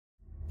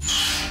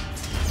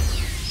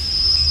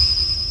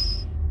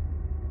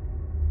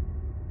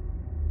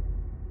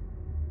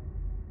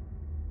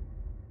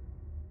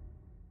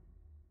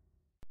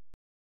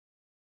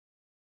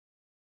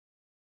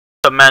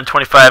What's up, Madden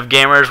 25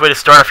 gamers? Way to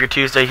start off your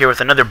Tuesday here with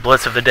another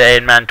Blitz of the day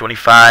in Madden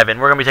 25, and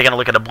we're going to be taking a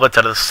look at a Blitz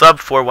out of the sub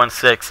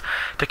 416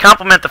 to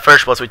complement the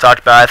first Blitz we talked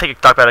about. I think we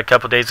talked about it a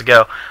couple days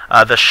ago,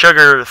 the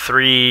Sugar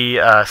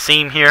 3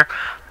 seam here,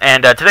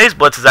 and today's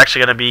Blitz is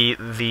actually going to be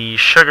the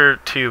Sugar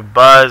 2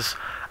 Buzz.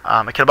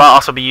 It can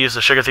also be used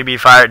as Sugar 3 DB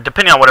Fire,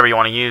 depending on whatever you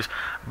want to use,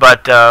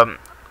 but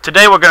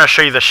today we're going to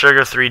show you the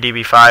Sugar 3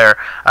 DB Fire,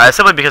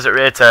 simply because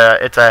it's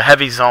a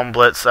heavy zone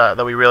blitz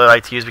that we really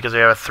like to use because we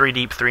have a 3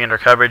 deep, 3 under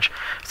coverage.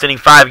 Sitting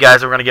 5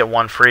 guys, we're going to get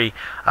 1 free.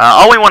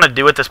 All we want to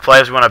do with this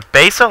play is we want to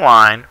base a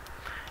line,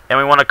 and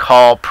we want to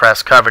call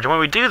press coverage. And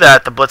when we do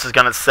that, the blitz is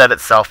going to set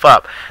itself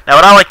up. Now,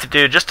 what I like to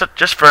do, just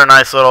for a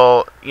nice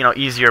little,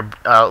 easier,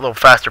 little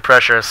faster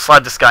pressure, is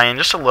slide this guy in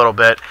just a little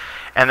bit.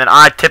 And then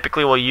I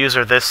typically will use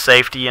this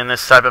safety in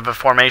this type of a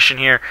formation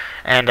here.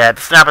 And at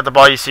the snap of the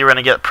ball, you see we're going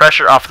to get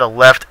pressure off the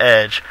left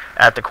edge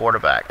at the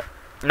quarterback.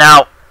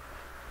 Now,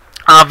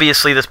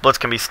 obviously, this blitz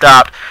can be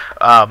stopped.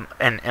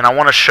 And I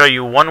want to show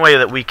you one way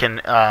that we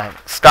can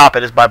stop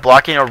it is by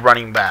blocking a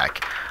running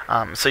back.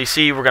 So you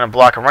see we're going to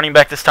block a running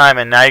back this time,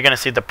 and now you're going to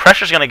see the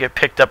pressure is going to get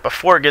picked up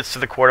before it gets to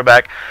the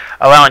quarterback,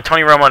 allowing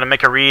Tony Romo to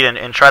make a read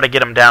and try to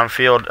get him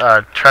downfield,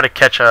 try to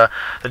catch the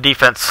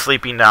defense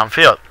sleeping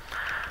downfield.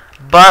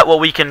 But what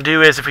we can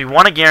do is, if we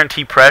want to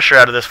guarantee pressure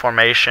out of this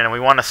formation and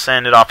we want to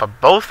send it off of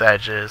both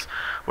edges,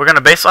 we're going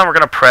to baseline, we're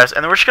going to press,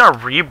 and then we're just going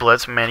to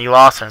re-blitz Manny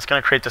Lawson. It's going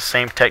to create the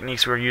same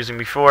techniques we were using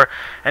before.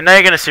 And now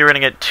you're going to see we're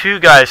going to get 2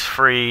 guys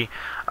free.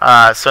 So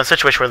in a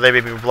situation where they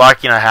may be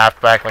blocking a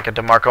halfback like a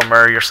DeMarco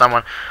Murray or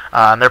someone,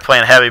 and they're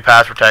playing heavy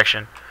pass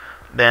protection,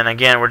 then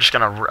again we're just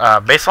going to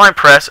baseline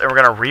press, and we're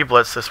going to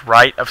re-blitz this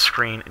right of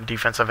screen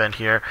defensive end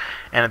here.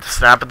 And at the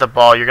snap of the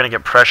ball, you're going to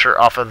get pressure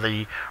off of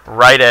the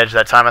right edge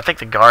that time. I think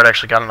the guard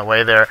actually got in the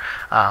way there.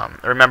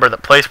 Remember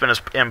that placement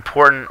is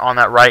important on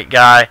that right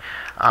guy.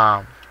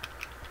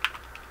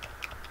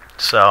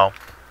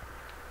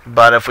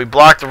 But if we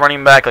block the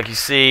running back, like you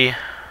see,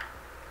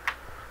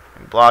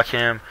 block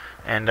him,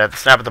 and at the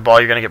snap of the ball,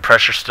 you're going to get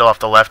pressure still off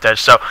the left edge.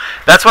 So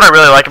that's what I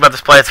really like about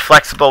this play. It's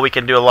flexible. We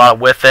can do a lot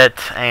with it,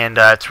 and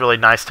it's really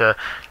nice to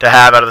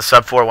have out of the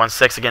sub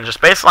 416. Again,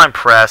 just baseline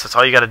press. That's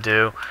all you got to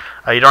do.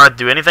 You don't have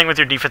to do anything with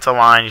your defensive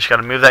line. You just got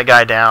to move that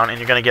guy down, and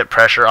you're going to get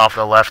pressure off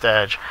the left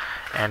edge.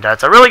 And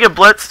it's a really good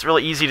blitz. It's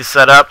really easy to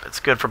set up. It's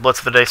good for Blitz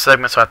of the Day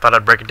segment, so I thought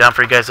I'd break it down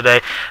for you guys today.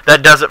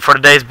 That does it for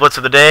today's Blitz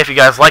of the Day. If you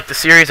guys like the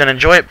series and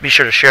enjoy it, be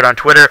sure to share it on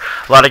Twitter.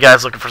 A lot of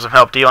guys looking for some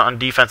help on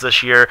defense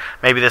this year.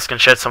 Maybe this can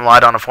shed some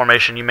light on a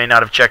formation you may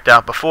not have checked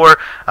out before.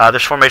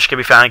 This formation can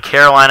be found in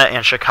Carolina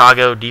and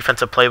Chicago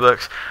defensive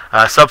playbooks.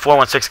 Sub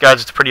 416,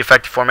 guys, it's a pretty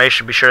effective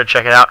formation. Be sure to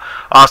check it out.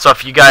 Also,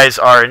 if you guys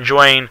are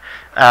enjoying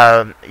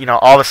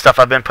all the stuff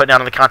I've been putting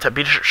out on the content,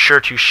 be sure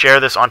to share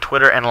this on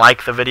Twitter and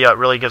like the video. It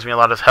really gives me a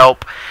lot of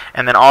help.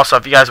 And then also,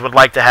 if you guys would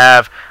like to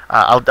have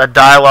a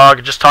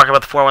dialogue, just talk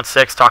about the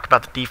 416, talk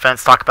about the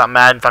defense, talk about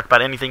Madden, talk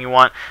about anything you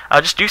want,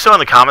 just do so in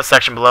the comments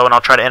section below, and I'll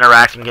try to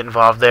interact and get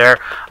involved there.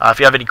 If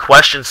you have any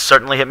questions,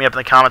 certainly hit me up in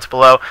the comments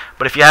below.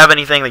 But if you have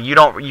anything that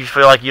you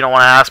feel like you don't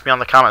want to ask me on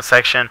the comment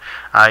section,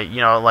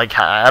 like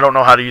I don't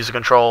know how to use the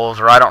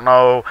controls, or I don't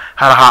know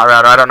how to hot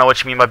route, or I don't know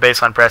what you mean by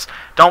baseline press,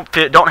 don't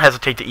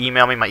hesitate to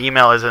email me. My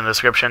email is in the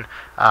description.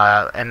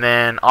 And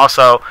then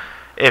also,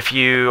 if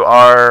you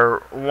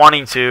are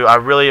wanting to, I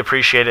really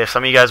appreciate it if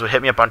some of you guys would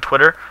hit me up on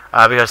Twitter,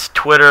 because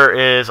Twitter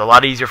is a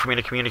lot easier for me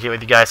to communicate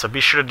with you guys, so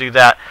be sure to do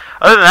that.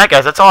 Other than that,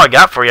 guys, that's all I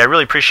got for you. I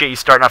really appreciate you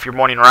starting off your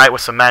morning right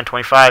with some Madden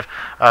 25.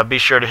 Be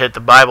sure to hit the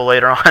Bible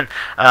later on.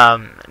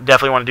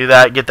 Definitely want to do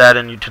that, get that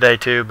in you today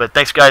too. But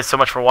thanks, guys, so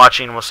much for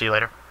watching, and we'll see you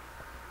later.